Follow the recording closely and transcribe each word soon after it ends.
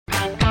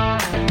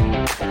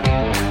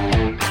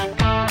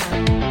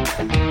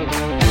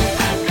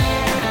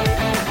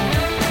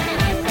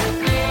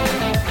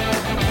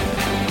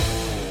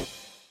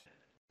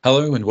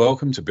Hello and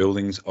welcome to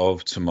Buildings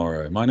of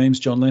Tomorrow. My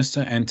name's Jon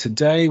Lester, and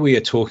today we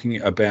are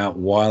talking about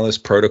wireless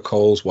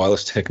protocols,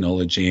 wireless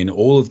technology, and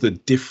all of the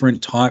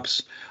different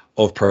types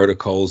of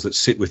protocols that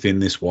sit within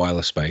this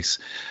wireless space.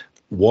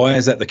 Why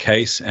is that the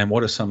case, and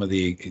what are some of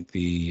the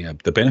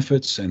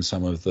benefits and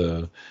some of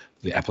the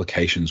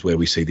applications where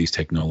we see these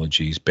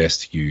technologies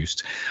best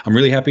used? I'm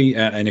really happy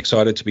and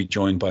excited to be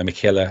joined by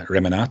Michele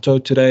Remonato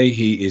today.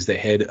 He is the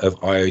head of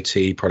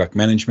IoT product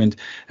management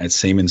at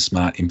Siemens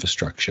Smart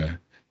Infrastructure.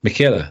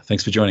 Michele,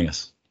 thanks for joining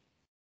us.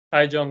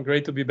 Hi, John.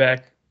 Great to be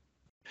back.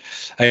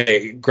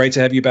 Hey, great to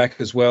have you back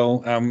as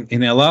well.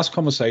 In our last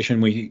conversation,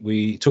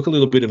 we took a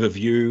little bit of a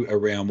view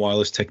around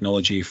wireless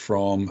technology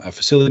from a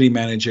facility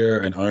manager,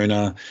 an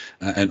owner,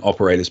 and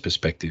operator's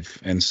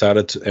perspective, and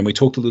we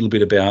talked a little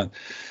bit about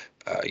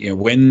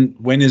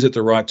when is it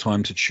the right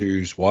time to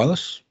choose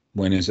wireless?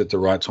 When is it the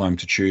right time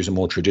to choose a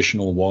more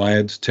traditional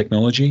wired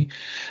technology?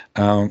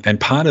 And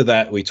part of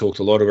that, we talked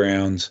a lot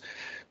around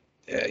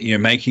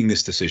making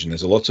this decision.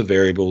 There's lots of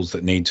variables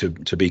that need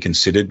to be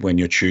considered when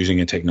you're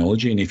choosing a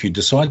technology. And if you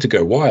decide to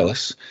go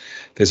wireless,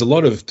 there's a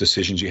lot of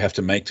decisions you have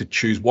to make to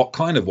choose what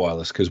kind of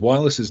wireless, because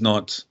wireless is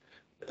not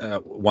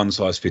one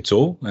size fits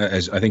all.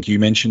 As I think you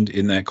mentioned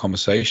in that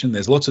conversation,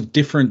 there's lots of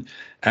different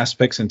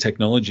aspects and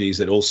technologies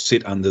that all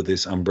sit under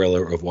this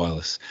umbrella of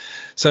wireless.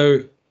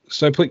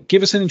 So please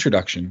give us an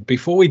introduction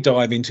before we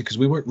dive into, because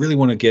we really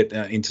want to get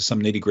into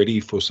some nitty gritty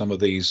for some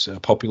of these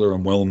popular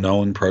and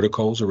well-known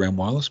protocols around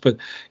wireless, but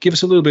give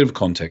us a little bit of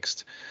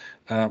context.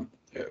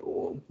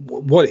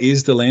 What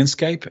is the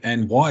landscape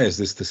and why is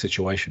this the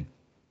situation?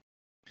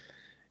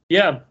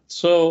 Yeah,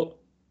 so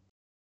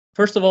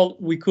first of all,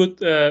 we could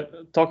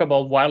talk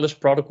about wireless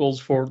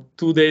protocols for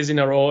 2 days in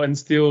a row and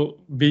still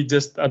be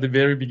just at the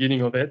very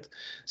beginning of it.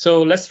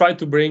 So let's try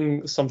to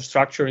bring some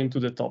structure into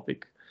the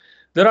topic.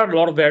 There are a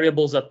lot of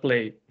variables at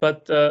play,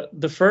 but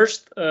the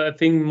first, I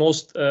think,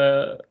 most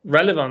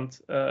relevant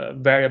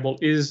variable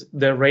is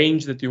the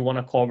range that you want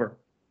to cover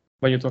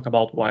when you talk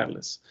about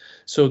wireless.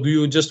 So do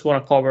you just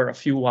want to cover a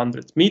few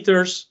hundred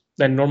meters?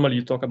 Then normally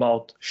you talk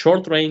about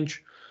short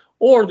range,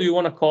 or do you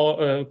want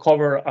to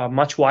cover a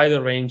much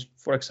wider range,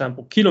 for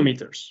example,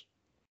 kilometers?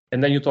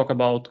 And then you talk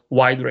about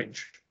wide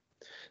range.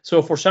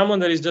 So for someone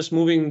that is just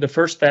moving the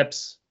first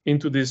steps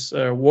into this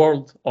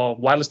world of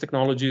wireless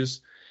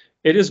technologies,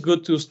 it is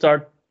good to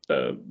start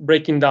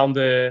breaking down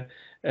the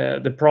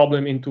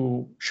problem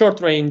into short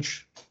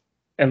range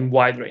and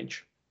wide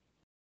range.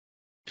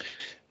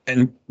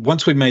 And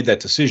once we've made that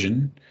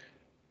decision,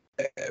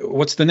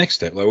 what's the next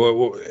step? Like,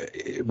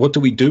 what do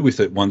we do with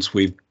it once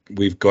we've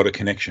got a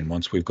connection,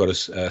 once we've got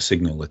a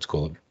signal, let's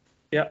call it?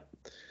 Yeah.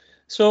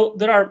 So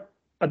there are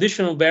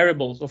additional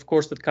variables, of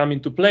course, that come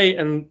into play,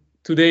 and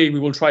today we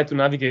will try to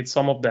navigate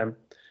some of them.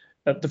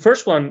 The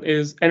first one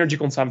is energy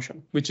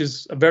consumption, which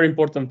is a very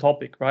important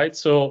topic, right?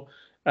 So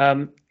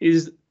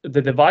is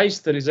the device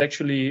that is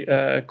actually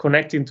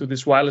connecting to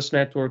this wireless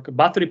network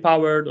battery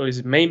powered, or is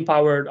it main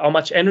powered? How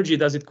much energy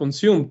does it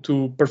consume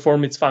to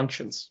perform its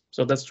functions?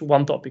 So that's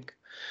one topic.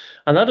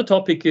 Another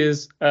topic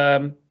is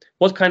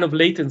what kind of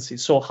latency?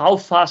 So how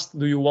fast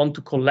do you want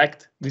to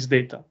collect this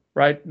data,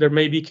 right? There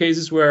may be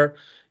cases where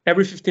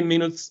every 15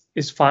 minutes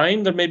is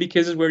fine. There may be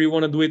cases where you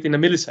want to do it in a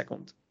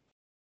millisecond.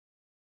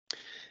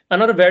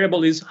 Another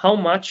variable is how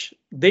much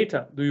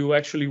data do you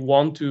actually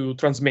want to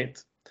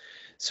transmit?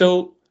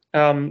 So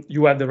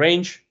you have the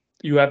range,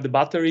 you have the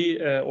battery,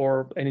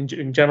 and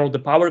in general, the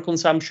power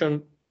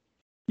consumption,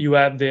 you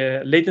have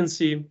the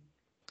latency,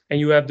 and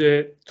you have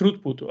the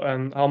throughput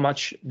and how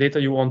much data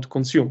you want to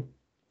consume.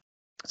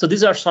 So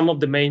these are some of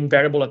the main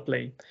variables at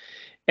play.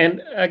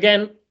 And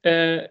again,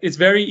 it's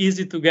very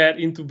easy to get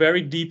into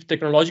very deep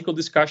technological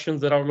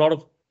discussions. There are a lot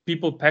of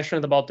people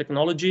passionate about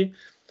technology.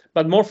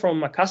 But more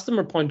from a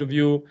customer point of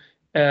view,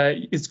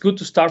 it's good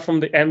to start from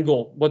the end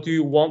goal. What do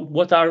you want?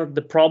 What are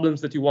the problems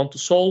that you want to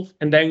solve?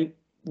 And then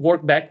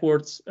work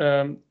backwards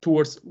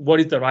towards what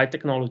is the right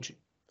technology,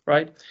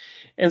 right?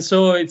 And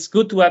so it's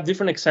good to have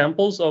different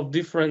examples of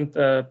different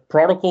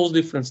protocols,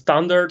 different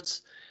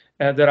standards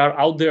that are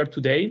out there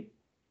today,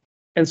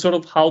 and sort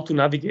of how to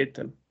navigate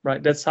them,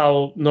 right? That's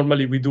how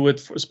normally we do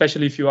it,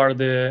 especially if you are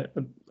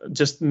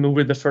just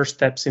moving the first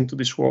steps into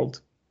this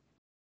world.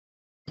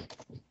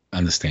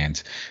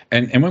 Understand.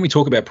 And when we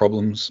talk about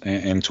problems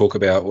and talk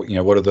about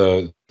what are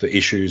the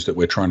issues that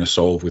we're trying to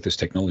solve with this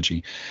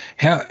technology,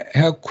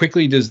 how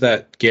quickly does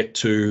that get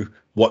to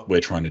what we're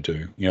trying to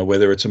do?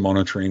 Whether it's a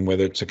monitoring,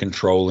 whether it's a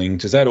controlling,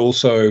 does that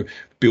also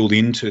build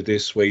into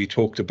this where you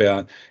talked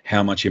about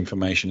how much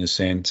information is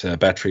sent,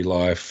 battery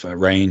life,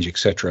 range,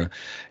 etc.?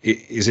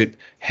 Is it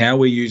how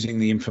we're using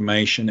the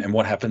information and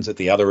what happens at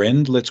the other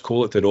end, let's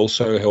call it, that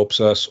also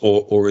helps us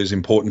or is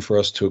important for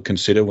us to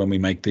consider when we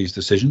make these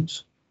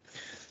decisions?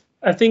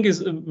 I think is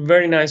a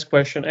very nice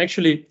question.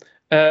 Actually,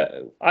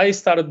 I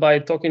started by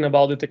talking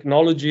about the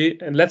technology,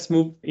 and let's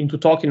move into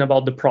talking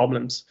about the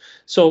problems.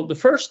 So the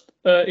first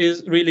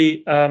is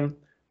really,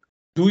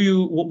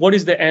 what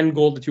is the end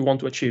goal that you want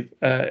to achieve?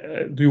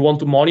 Do you want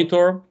to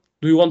monitor?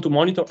 Do you want to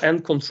monitor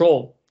and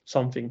control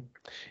something?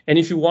 And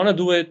if you want to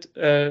do it,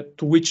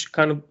 to which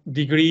kind of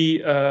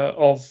degree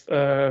of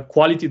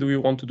quality do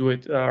you want to do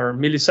it? Are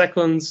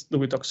milliseconds? Do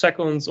we talk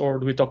seconds, or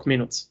do we talk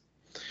minutes?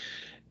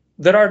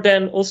 There are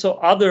then also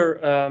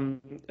other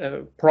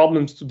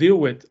problems to deal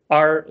with.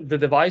 Are the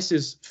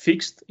devices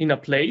fixed in a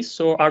place?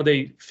 So are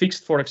they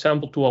fixed, for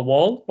example, to a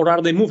wall, or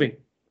are they moving,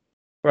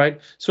 right?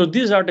 So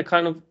these are the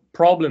kind of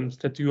problems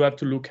that you have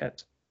to look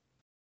at.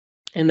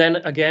 And then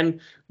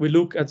again, we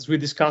look, as we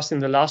discussed in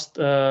the last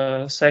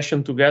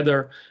session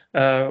together,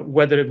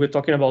 whether we're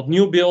talking about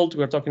new build,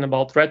 we're talking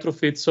about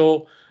retrofit.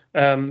 So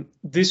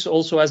this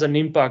also has an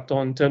impact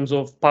on terms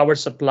of power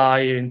supply,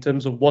 in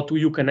terms of what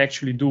you can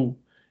actually do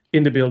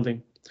in the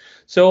building.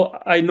 So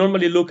I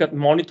normally look at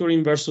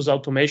monitoring versus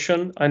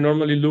automation. I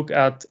normally look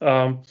at,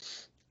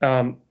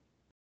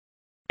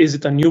 is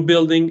it a new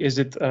building? Is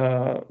it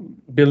a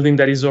building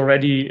that is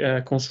already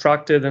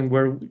constructed and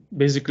where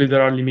basically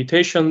there are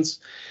limitations?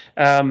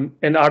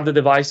 And are the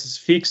devices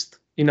fixed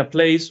in a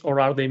place, or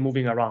are they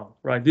moving around,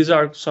 right? These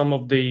are some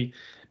of the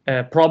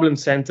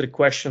problem-centric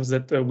questions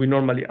that we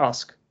normally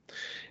ask.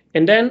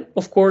 And then,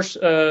 of course,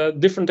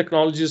 different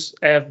technologies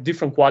have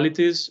different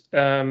qualities.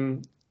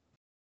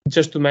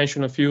 Just to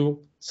mention a few: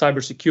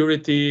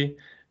 cybersecurity,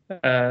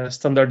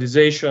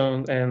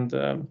 standardization, and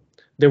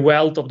the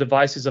wealth of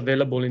devices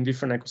available in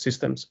different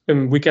ecosystems.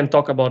 And we can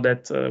talk about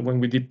that when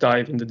we deep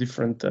dive in the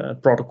different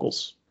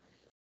protocols.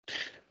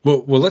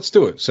 Well, let's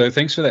do it. So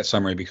thanks for that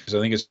summary, because I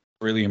think it's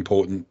really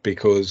important,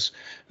 because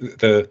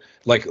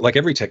like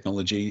every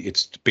technology,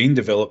 it's been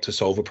developed to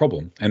solve a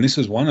problem. And this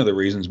is one of the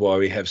reasons why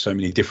we have so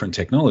many different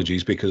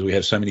technologies, because we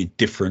have so many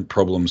different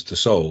problems to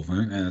solve.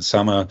 And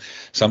some are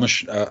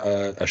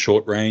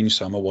short range,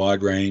 some are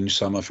wide range,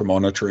 some are for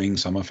monitoring,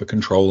 some are for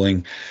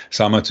controlling,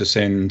 some are to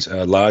send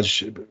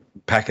large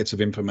packets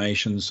of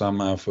information, some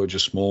are for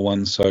just small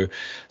ones. So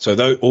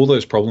all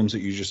those problems that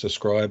you just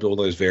described, all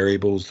those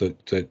variables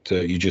that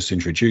you just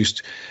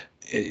introduced,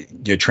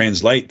 you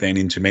translate then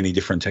into many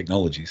different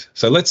technologies.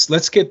 So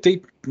let's get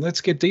deep.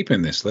 Let's get deep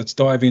in this. Let's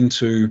dive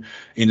into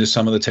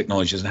some of the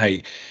technologies. And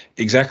hey,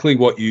 exactly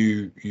what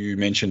you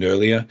mentioned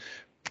earlier.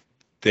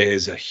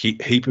 There's a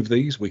heap of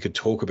these. We could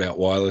talk about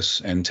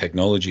wireless and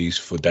technologies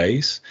for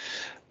days.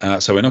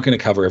 So we're not going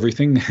to cover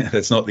everything.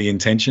 That's not the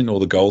intention or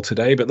the goal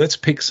today. But let's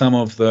pick some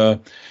of the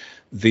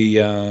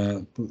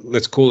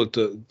let's call it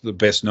the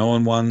best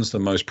known ones, the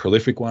most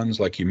prolific ones,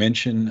 like you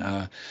mentioned.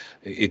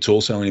 It's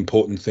also an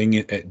important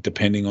thing,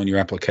 depending on your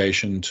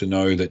application, to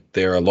know that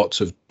there are lots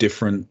of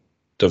different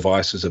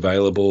devices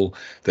available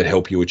that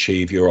help you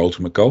achieve your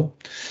ultimate goal.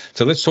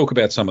 So let's talk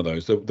about some of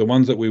those, the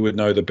ones that we would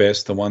know the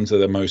best, the ones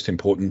that are most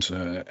important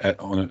at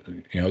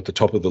the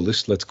top of the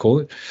list, let's call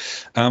it.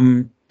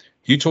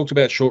 You talked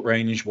about short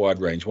range, wide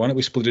range. Why don't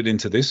we split it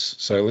into this?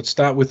 So let's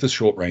start with the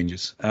short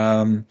ranges.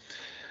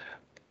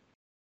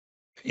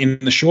 In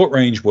the short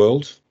range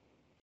world,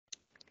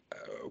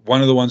 one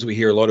of the ones we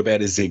hear a lot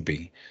about is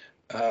Zigbee.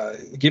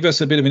 Give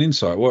us a bit of an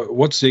insight.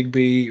 What's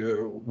Zigbee?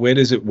 Where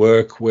does it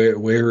work? Where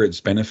are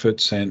its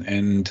benefits?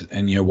 And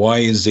why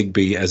is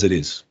Zigbee as it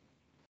is?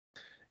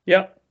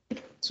 Yeah.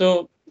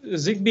 So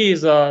Zigbee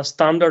is a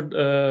standard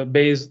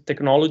based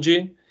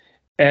technology.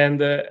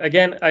 And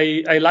again,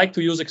 I like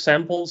to use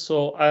examples.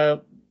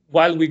 So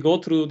while we go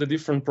through the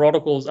different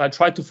protocols, I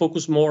try to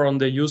focus more on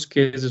the use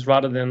cases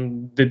rather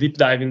than the deep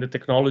dive in the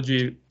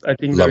technology. I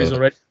think there is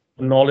already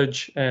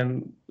knowledge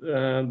and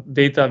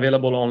data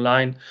available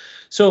online.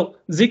 So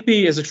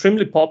Zigbee is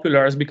extremely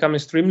popular, has become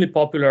extremely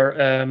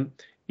popular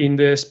in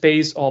the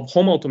space of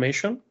home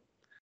automation.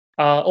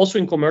 Also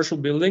in commercial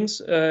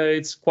buildings,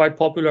 it's quite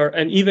popular,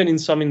 and even in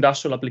some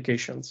industrial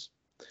applications.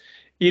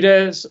 It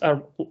has a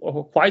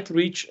quite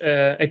rich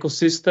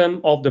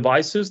ecosystem of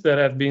devices that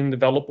have been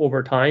developed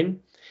over time.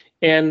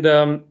 And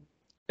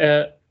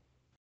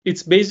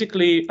it's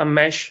basically a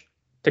mesh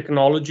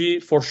technology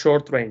for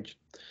short range.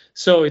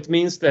 So it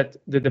means that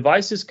the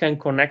devices can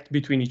connect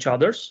between each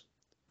others.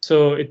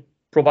 So it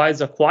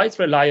provides a quite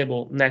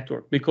reliable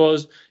network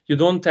because you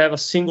don't have a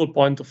single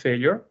point of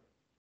failure.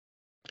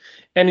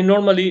 And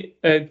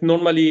it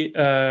normally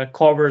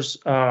covers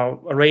a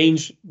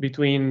range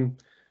between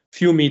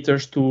few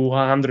meters to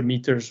 100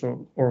 meters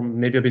or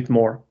maybe a bit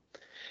more.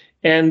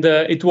 And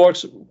it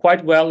works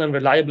quite well and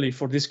reliably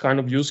for this kind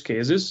of use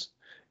cases.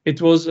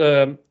 It was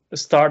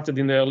started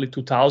in the early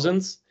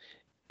 2000s,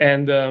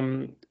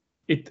 and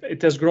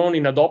it has grown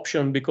in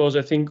adoption because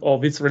I think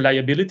of its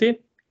reliability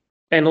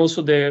and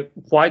also the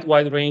quite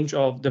wide range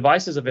of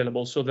devices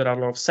available. So there are a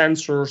lot of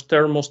sensors,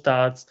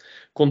 thermostats,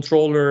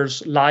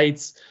 controllers,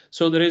 lights.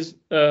 So there is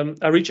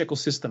a rich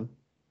ecosystem.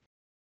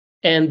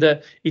 And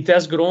it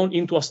has grown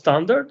into a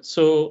standard.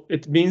 So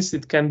it means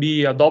it can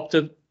be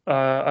adopted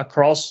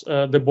across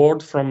the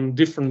board from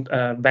different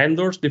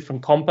vendors,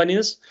 different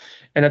companies.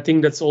 And I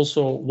think that's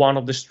also one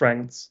of the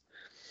strengths.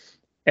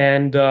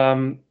 And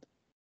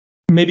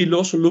maybe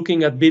also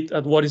looking a bit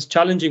at what is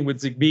challenging with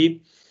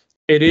Zigbee,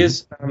 it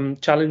is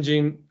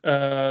challenging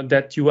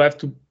that you have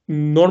to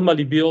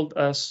normally build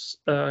a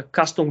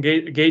custom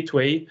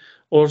gateway,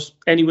 or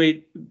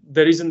anyway,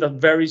 there isn't a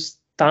very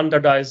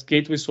standardized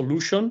gateway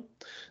solution.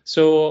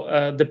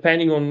 So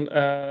depending on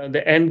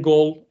the end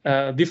goal,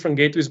 different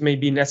gateways may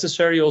be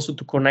necessary also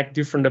to connect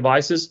different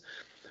devices.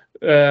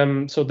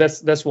 So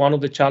that's one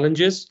of the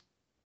challenges.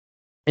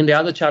 And the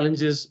other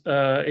challenges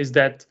is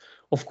that,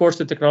 of course,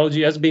 the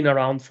technology has been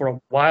around for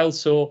a while,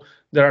 so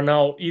there are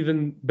now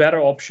even better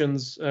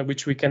options,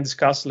 which we can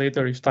discuss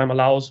later if time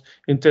allows,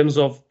 in terms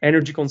of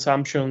energy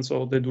consumption,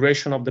 so the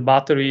duration of the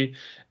battery,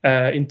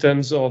 in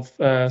terms of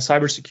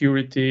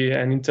cybersecurity,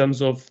 and in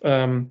terms of,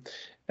 in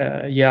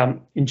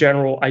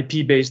general,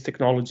 IP-based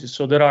technologies.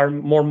 So there are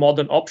more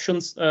modern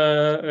options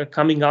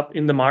coming up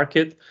in the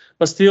market,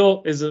 but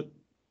still is a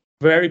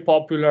very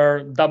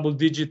popular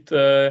double-digit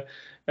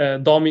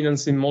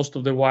dominance in most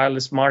of the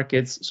wireless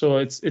markets. So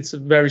it's a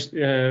very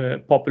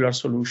popular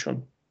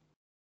solution.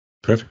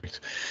 Perfect.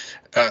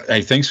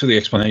 Hey, thanks for the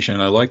explanation.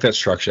 I like that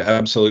structure.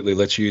 Absolutely.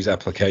 Let's use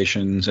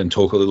applications and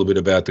talk a little bit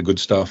about the good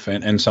stuff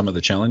and some of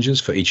the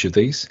challenges for each of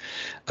these.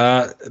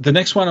 The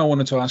next one I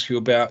wanted to ask you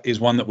about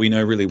is one that we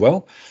know really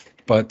well,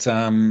 but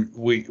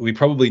we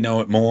probably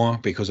know it more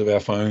because of our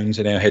phones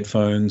and our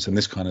headphones and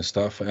this kind of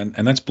stuff, and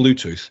that's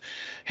Bluetooth.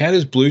 How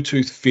does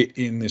Bluetooth fit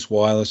in this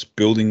wireless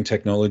building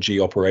technology,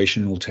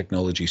 operational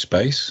technology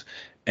space,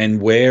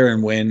 and where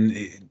and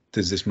when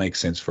does this make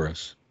sense for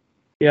us?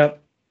 Yeah.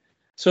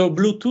 So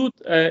Bluetooth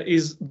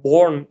is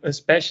born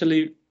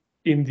especially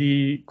in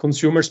the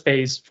consumer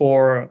space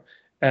for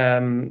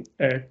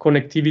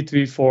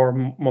connectivity for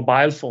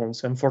mobile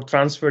phones and for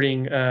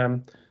transferring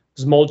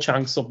small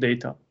chunks of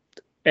data.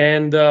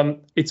 And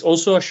it's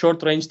also a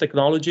short-range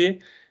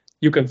technology.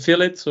 You can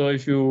feel it. So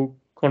if you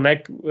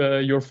connect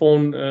your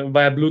phone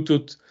via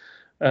Bluetooth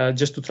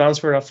just to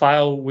transfer a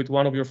file with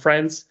one of your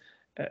friends,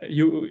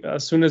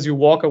 as soon as you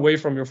walk away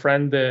from your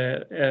friend,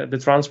 the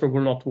transfer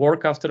will not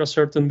work after a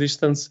certain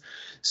distance.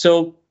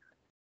 So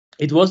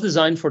it was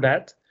designed for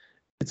that.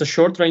 It's a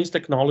short-range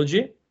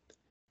technology.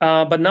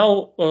 But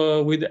now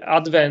with the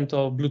advent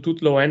of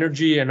Bluetooth Low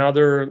Energy and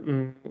other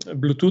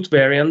Bluetooth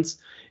variants,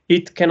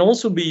 it can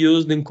also be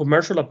used in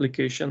commercial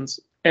applications,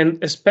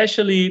 and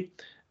especially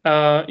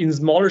in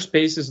smaller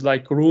spaces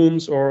like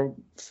rooms or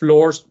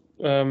floors.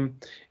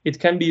 It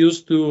can be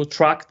used to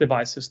track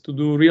devices, to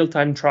do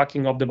real-time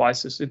tracking of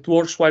devices. It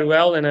works quite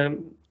well, and I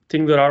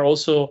think there are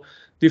also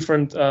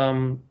different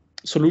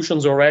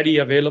solutions already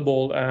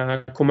available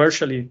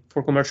commercially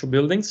for commercial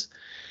buildings.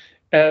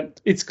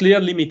 Its clear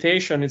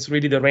limitation is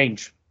really the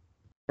range,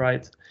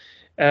 right?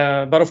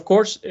 But of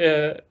course,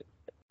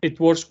 it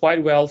works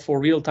quite well for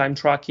real-time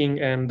tracking,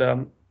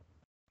 and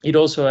it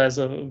also has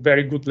a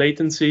very good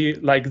latency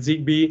like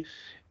Zigbee.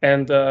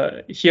 And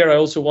here I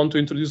also want to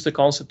introduce the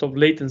concept of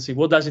latency.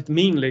 What does it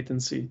mean,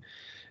 latency?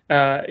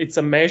 It's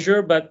a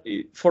measure, but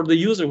for the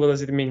user, what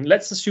does it mean?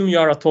 Let's assume you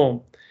are at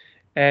home,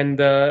 and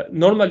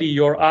normally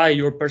your eye,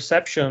 your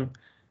perception,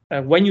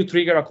 when you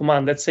trigger a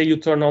command, let's say you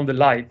turn on the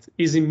light,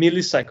 is in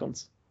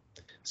milliseconds.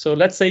 So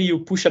let's say you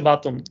push a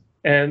button,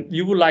 and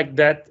you would like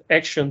that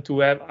action to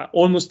have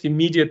almost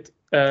immediate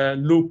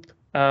loop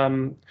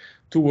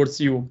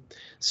towards you.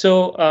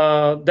 So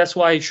that's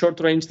why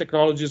short-range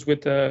technologies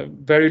with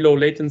very low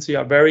latency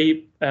are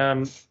very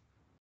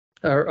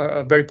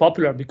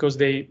popular, because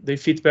they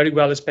fit very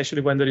well,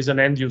 especially when there is an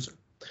end user,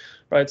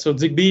 right? So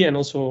Zigbee and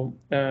also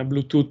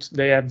Bluetooth,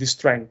 they have this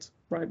strength,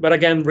 right? But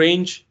again,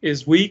 range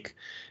is weak,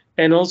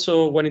 and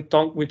also when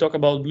we talk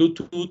about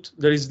Bluetooth,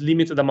 there is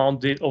limited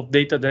amount of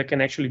data that can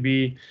actually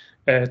be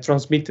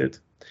transmitted.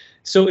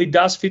 So it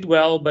does fit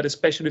well, but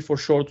especially for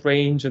short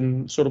range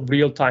and sort of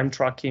real-time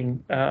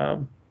tracking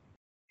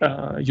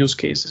use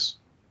cases.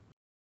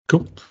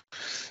 Cool.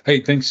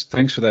 Hey, thanks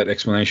for that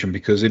explanation,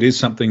 because it is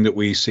something that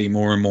we see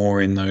more and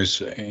more in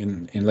those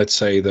in let's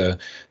say the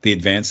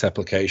advanced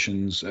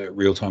applications,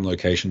 real-time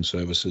location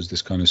services,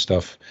 this kind of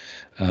stuff.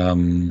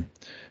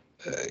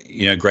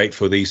 Great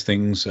for these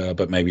things,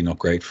 but maybe not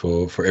great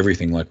for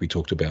everything, like we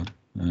talked about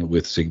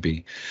with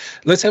Zigbee.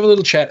 Let's have a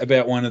little chat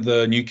about one of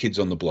the new kids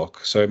on the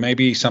block. So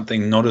maybe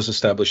something not as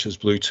established as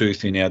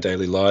Bluetooth in our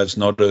daily lives,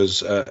 not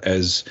as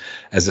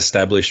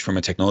established from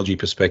a technology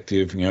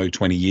perspective,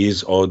 20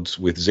 years odds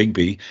with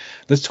Zigbee.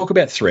 Let's talk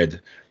about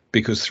Thread,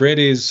 because Thread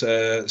is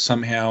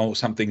somehow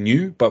something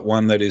new, but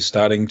one that is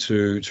starting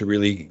to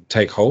really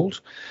take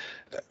hold.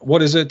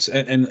 What is it,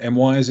 and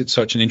why is it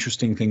such an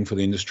interesting thing for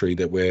the industry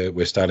that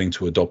we're starting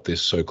to adopt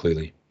this so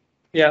clearly?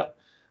 Yeah.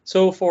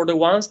 So for the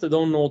ones that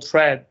don't know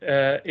Thread,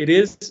 it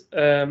is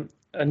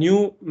a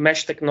new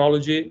mesh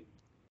technology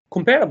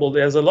comparable.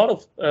 There's a lot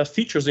of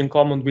features in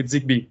common with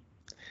Zigbee.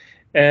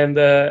 And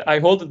I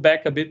hold it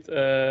back a bit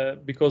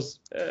because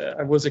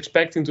I was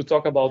expecting to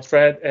talk about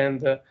Thread.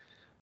 And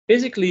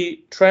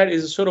basically, Thread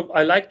is sort of,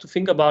 I like to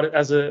think about it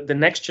as the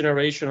next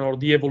generation or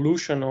the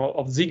evolution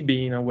of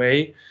Zigbee in a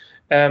way.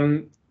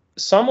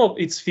 Some of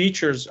its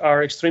features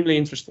are extremely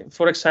interesting.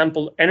 For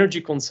example,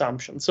 energy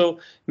consumption. So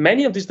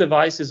many of these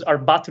devices are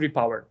battery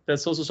powered.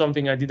 That's also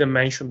something I didn't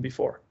mention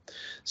before.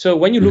 So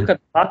when you look at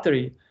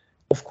battery,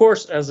 of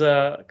course, as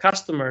a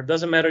customer,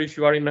 doesn't matter if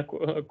you are in a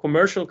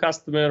commercial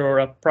customer or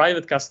a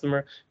private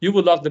customer, you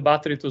would love the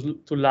battery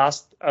to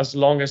last as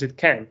long as it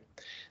can.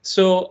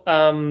 So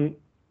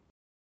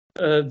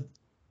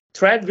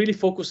Thread really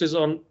focuses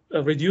on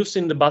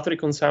reducing the battery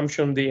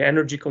consumption, the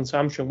energy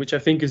consumption, which I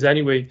think is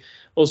anyway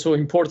also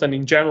important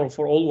in general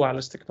for all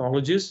wireless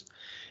technologies.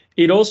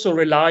 It also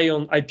relies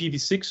on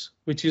IPv6,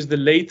 which is the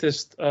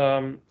latest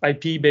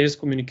IP-based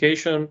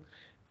communication,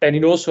 and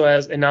it also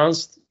has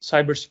enhanced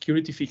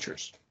cybersecurity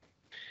features.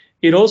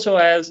 It also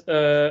has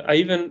an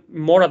even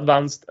more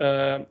advanced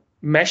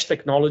mesh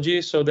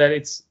technology, so that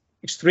it's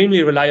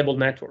extremely reliable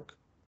network.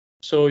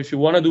 So if you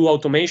want to do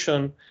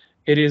automation,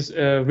 it is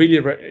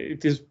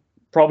it is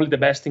probably the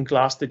best in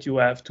class that you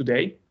have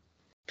today.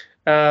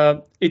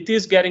 It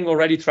is getting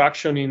already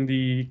traction in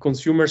the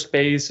consumer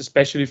space,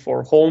 especially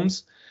for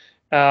homes.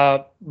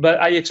 But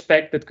I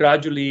expect that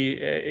gradually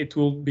it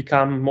will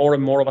become more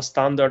and more of a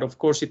standard. Of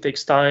course, it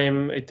takes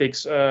time. It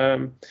takes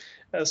a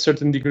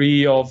certain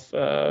degree of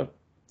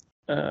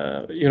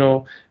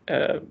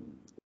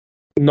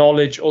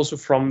knowledge also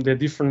from the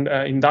different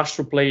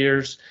industrial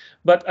players.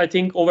 But I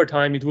think over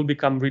time it will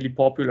become really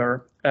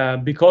popular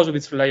because of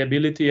its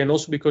reliability, and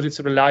also because it's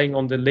relying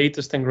on the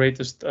latest and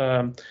greatest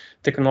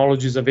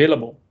technologies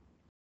available.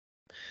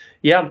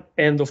 Yeah,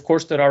 and of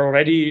course there are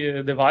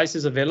already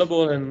devices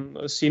available, and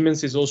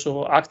Siemens is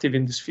also active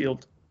in this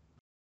field.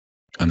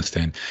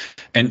 Understand.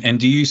 And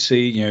do you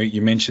see,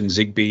 you mentioned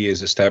Zigbee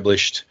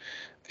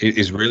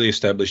is really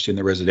established in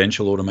the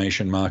residential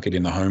automation market,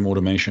 in the home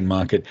automation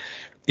market.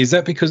 Is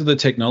that because of the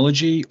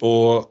technology,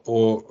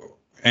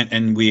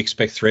 and we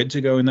expect Thread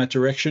to go in that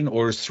direction,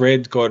 or has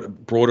Thread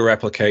got broader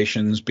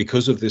applications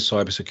because of this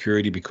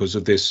cybersecurity, because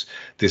of this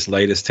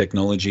latest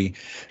technology?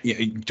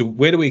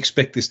 Where do we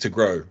expect this to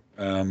grow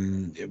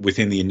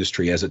within the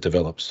industry as it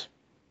develops?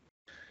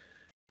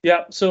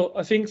 Yeah, so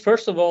I think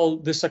first of all,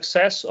 the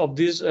success of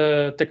these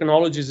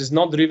technologies is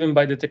not driven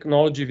by the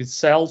technology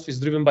itself; it's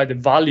driven by the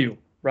value,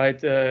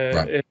 right?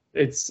 Right.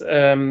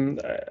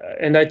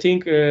 And I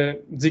think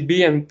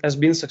Zigbee has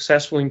been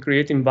successful in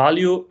creating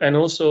value and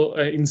also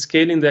in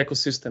scaling the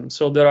ecosystem.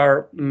 So there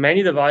are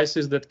many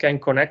devices that can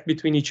connect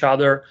between each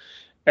other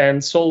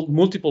and solve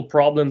multiple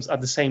problems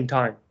at the same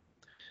time.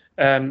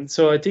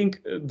 So I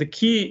think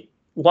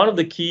one of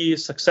the key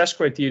success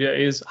criteria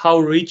is how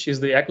rich is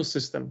the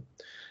ecosystem.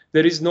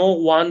 There is no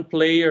one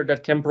player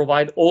that can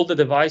provide all the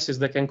devices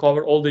that can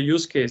cover all the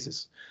use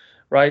cases.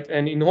 Right,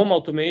 and in home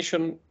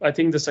automation, I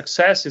think the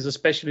success is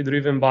especially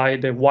driven by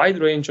the wide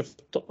range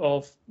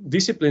of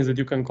disciplines that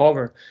you can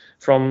cover,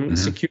 from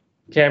security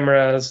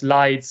cameras,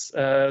 lights,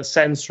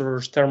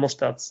 sensors,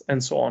 thermostats,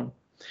 and so on.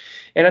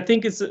 And I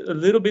think it's a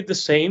little bit the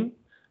same,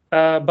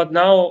 but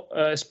now,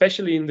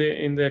 especially in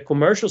the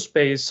commercial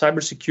space,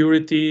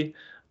 cybersecurity,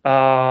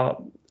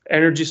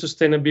 energy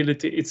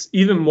sustainability, it's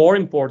even more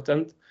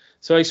important.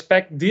 So I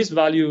expect this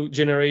value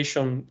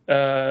generation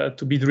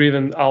to be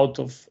driven out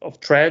of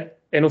Thread.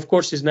 And of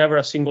course, it's never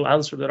a single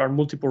answer. There are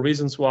multiple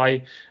reasons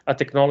why a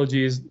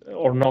technology is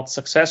or not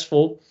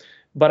successful.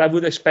 But I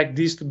would expect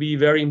this to be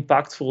very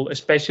impactful,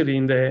 especially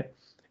in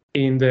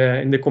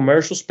the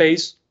commercial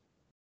space.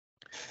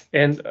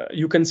 And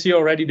you can see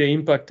already the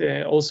impact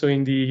also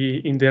in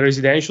the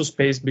residential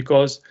space,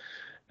 because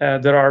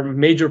there are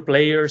major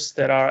players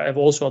that have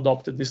also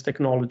adopted this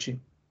technology.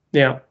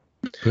 Yeah.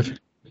 Perfect.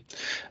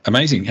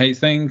 Amazing. Hey,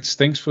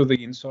 thanks for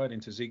the insight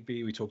into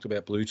Zigbee. We talked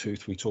about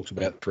Bluetooth. We talked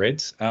about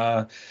Threads.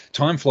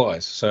 Time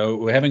flies, so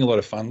we're having a lot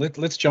of fun.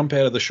 Let's jump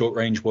out of the short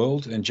range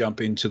world and jump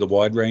into the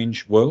wide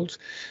range world,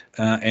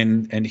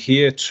 and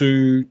here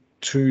two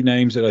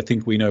names that I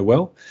think we know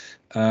well.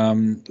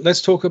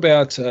 Let's talk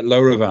about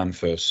LoRaWAN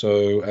first.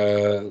 So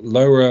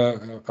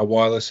LoRa, a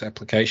wireless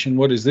application.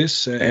 What is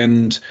this,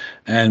 and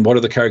what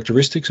are the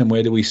characteristics, and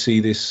where do we see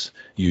this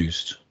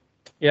used?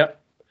 Yeah.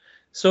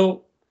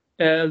 So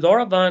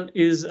LoRaWAN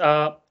is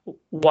a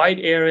wide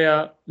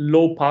area,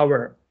 low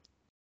power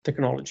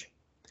technology.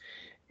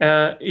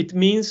 It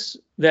means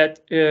that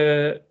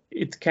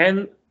it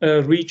can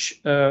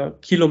reach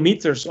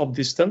kilometers of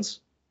distance,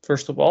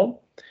 first of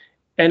all,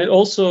 and it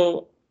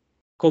also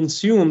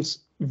consumes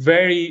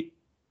very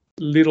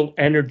little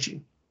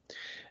energy,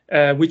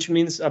 which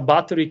means a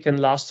battery can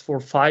last for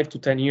 5 to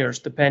 10 years,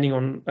 depending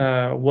on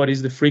what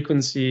is the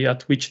frequency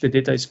at which the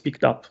data is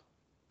picked up.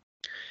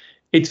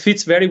 It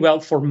fits very well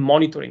for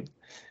monitoring,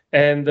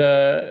 and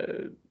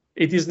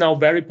it is now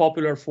very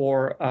popular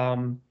for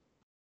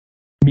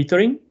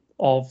metering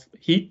of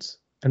heat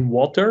and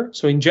water.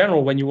 So in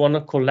general, when you want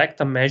to collect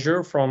a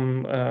measure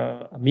from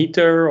a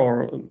meter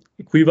or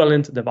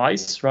equivalent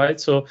device, right?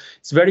 So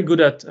it's very good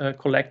at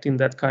collecting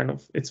that kind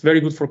of, it's very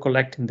good for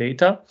collecting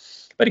data,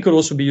 but it could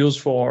also be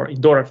used for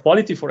indoor air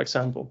quality, for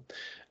example.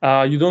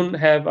 You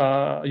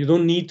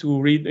don't need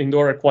to read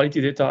indoor air quality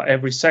data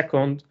every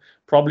second,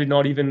 probably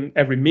not even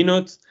every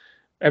minute.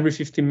 Every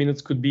 15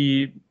 minutes could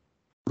be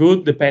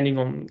good, depending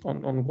on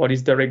what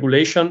is the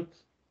regulation.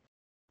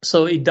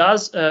 So it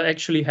does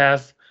actually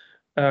have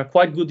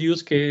quite good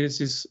use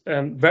cases,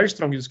 and very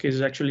strong use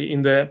cases actually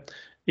in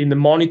the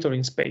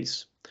monitoring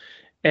space.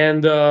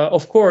 And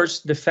of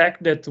course, the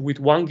fact that with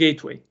one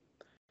gateway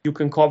you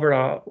can cover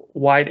a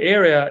wide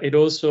area, it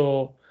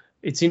also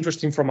it's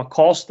interesting from a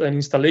cost and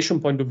installation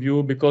point of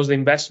view because the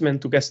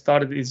investment to get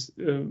started is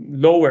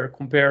lower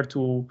compared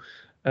to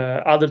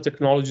other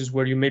technologies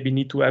where you maybe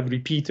need to have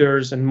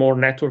repeaters and more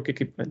network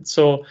equipment.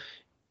 So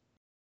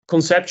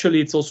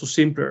conceptually, it's also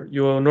simpler.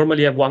 You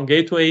normally have one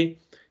gateway,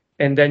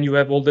 and then you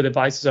have all the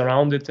devices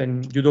around it,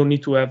 and you don't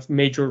need to have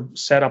major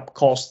setup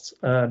costs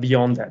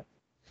beyond that,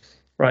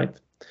 right?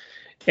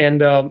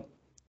 And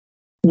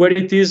where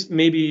it is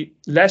maybe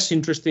less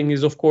interesting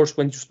is, of course,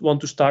 when you want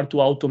to start to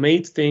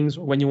automate things,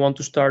 or when you want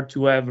to start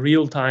to have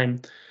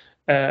real-time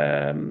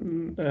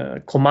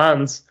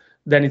commands,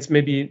 then it's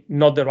maybe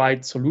not the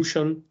right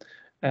solution.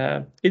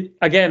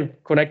 Again,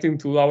 connecting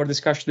to our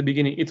discussion at the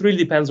beginning, it really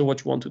depends on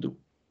what you want to do.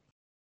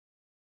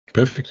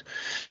 Perfect.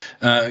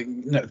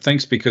 No,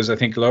 thanks, because I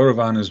think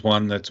LoRaWAN is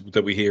one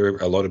that we hear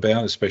a lot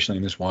about, especially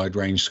in this wide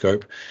range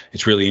scope.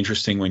 It's really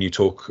interesting when you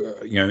talk,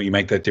 you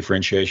make that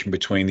differentiation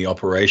between the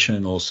operation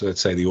and also,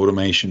 let's say, the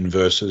automation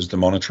versus the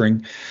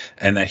monitoring,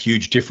 and that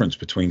huge difference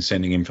between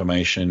sending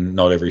information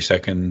not every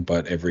second,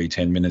 but every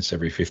 10 minutes,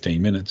 every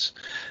 15 minutes.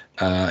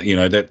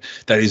 That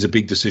is a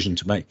big decision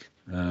to make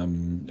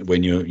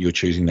when you're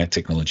choosing that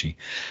technology.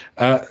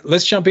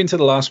 Let's jump into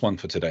the last one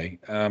for today,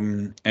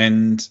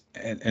 and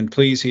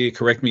please here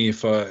correct me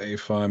if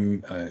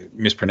I'm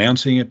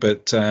mispronouncing it,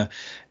 but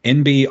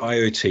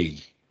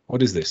NB-IoT.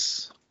 What is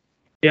this?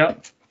 Yeah,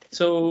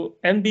 so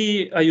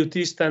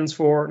NB-IoT stands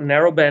for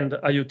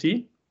Narrowband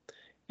IoT,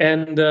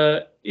 and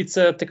it's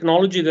a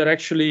technology that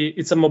actually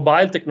it's a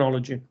mobile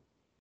technology.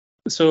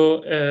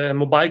 So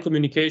mobile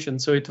communication.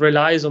 So it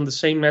relies on the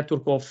same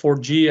network of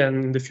 4G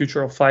and in the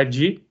future of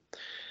 5G.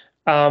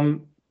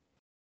 And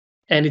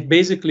it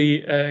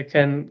basically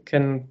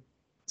can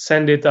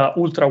send it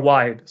ultra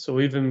wide, so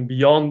even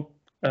beyond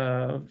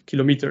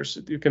kilometers.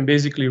 You can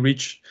basically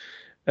reach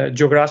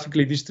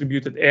geographically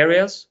distributed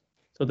areas.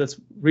 So that's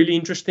really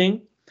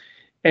interesting.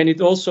 And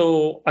it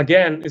also,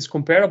 again, is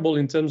comparable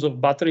in terms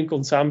of battery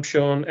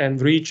consumption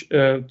and reach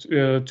to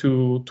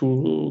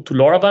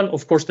LoRaWAN.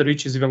 Of course, the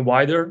reach is even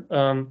wider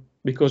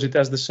because it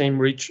has the same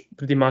reach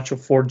pretty much of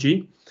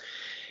 4G.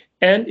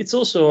 And it's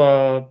also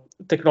a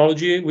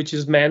technology which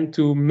is meant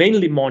to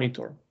mainly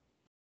monitor.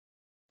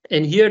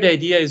 And here the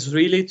idea is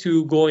really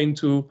to go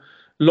into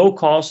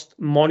low-cost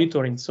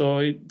monitoring. So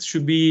it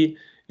should be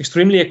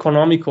extremely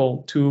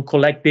economical to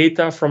collect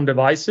data from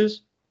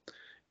devices.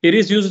 It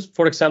is used,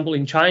 for example,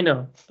 in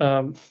China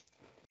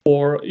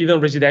for even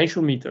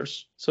residential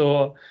meters.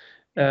 So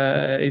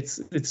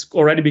it's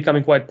already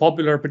becoming quite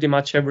popular. Pretty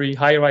much every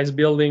high-rise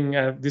building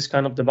have this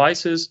kind of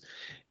devices.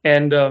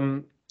 And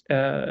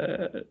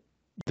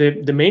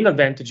the main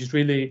advantage is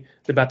really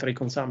the battery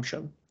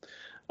consumption.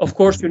 Of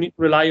course, you need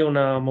to rely on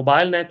a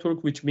mobile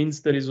network, which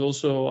means there is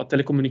also a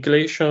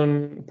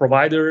telecommunication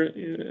provider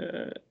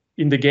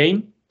in the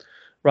game,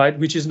 right?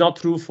 Which is not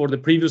true for the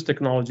previous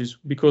technologies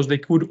because they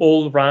could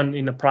all run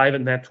in a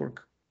private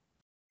network.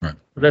 Right.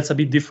 That's a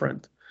bit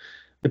different.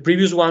 The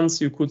previous ones,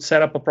 you could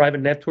set up a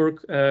private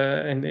network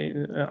and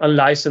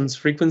unlicensed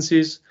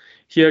frequencies.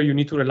 Here, you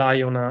need to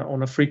rely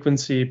on a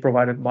frequency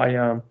provided by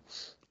a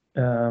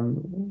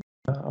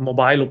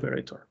mobile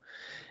operator.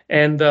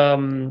 And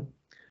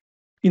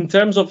in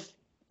terms of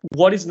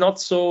what is not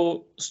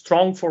so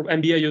strong for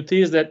NB-IoT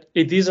is that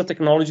it is a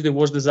technology that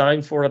was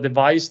designed for a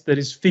device that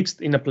is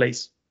fixed in a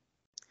place.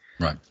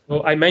 Right.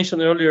 So I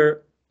mentioned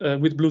earlier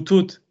with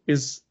Bluetooth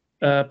is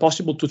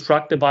possible to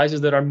track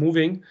devices that are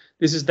moving.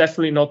 This is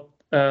definitely not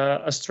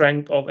a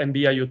strength of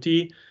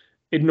NB-IoT.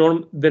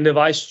 The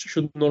device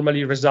should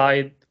normally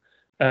reside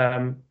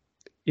in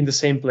the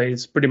same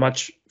place pretty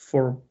much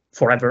for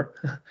forever,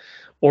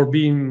 or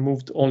being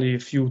moved only a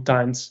few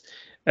times.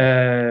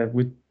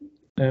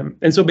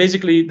 And so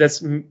basically,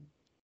 that's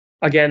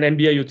again,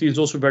 NB-IoT is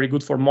also very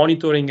good for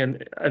monitoring,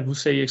 and I would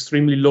say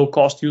extremely low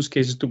cost use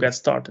cases to get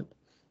started.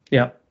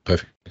 Yeah.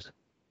 Perfect.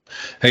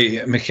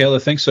 Hey, Michele,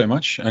 thanks so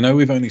much. I know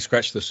we've only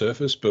scratched the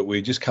surface, but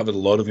we just covered a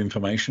lot of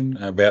information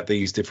about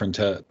these different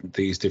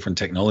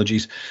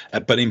technologies,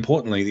 but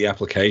importantly, the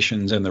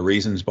applications and the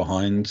reasons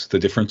behind the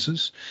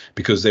differences,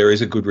 because there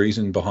is a good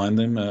reason behind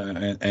them,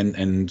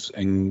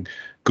 and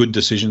good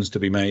decisions to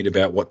be made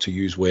about what to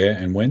use where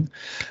and when.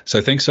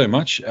 So thanks so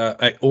much.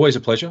 Always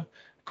a pleasure.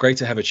 Great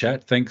to have a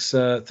chat. Thanks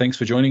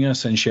for joining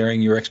us and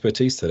sharing your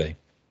expertise today.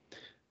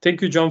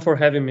 Thank you, John, for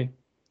having me.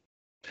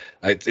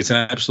 It's an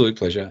absolute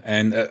pleasure,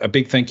 and a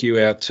big thank you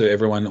out to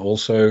everyone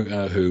also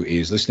who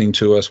is listening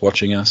to us,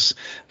 watching us.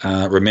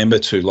 Remember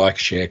to like,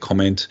 share,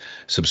 comment,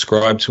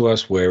 subscribe to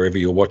us wherever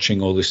you're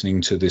watching or listening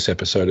to this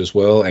episode as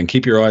well, and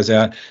keep your eyes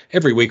out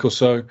every week or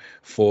so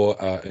for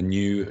a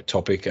new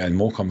topic and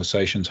more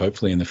conversations,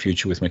 hopefully in the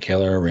future with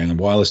Michele around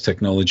wireless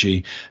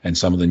technology and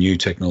some of the new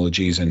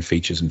technologies and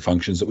features and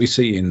functions that we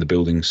see in the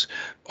buildings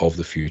of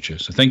the future.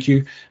 So thank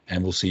you,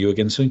 and we'll see you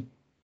again soon.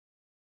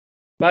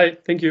 Bye.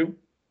 Thank you.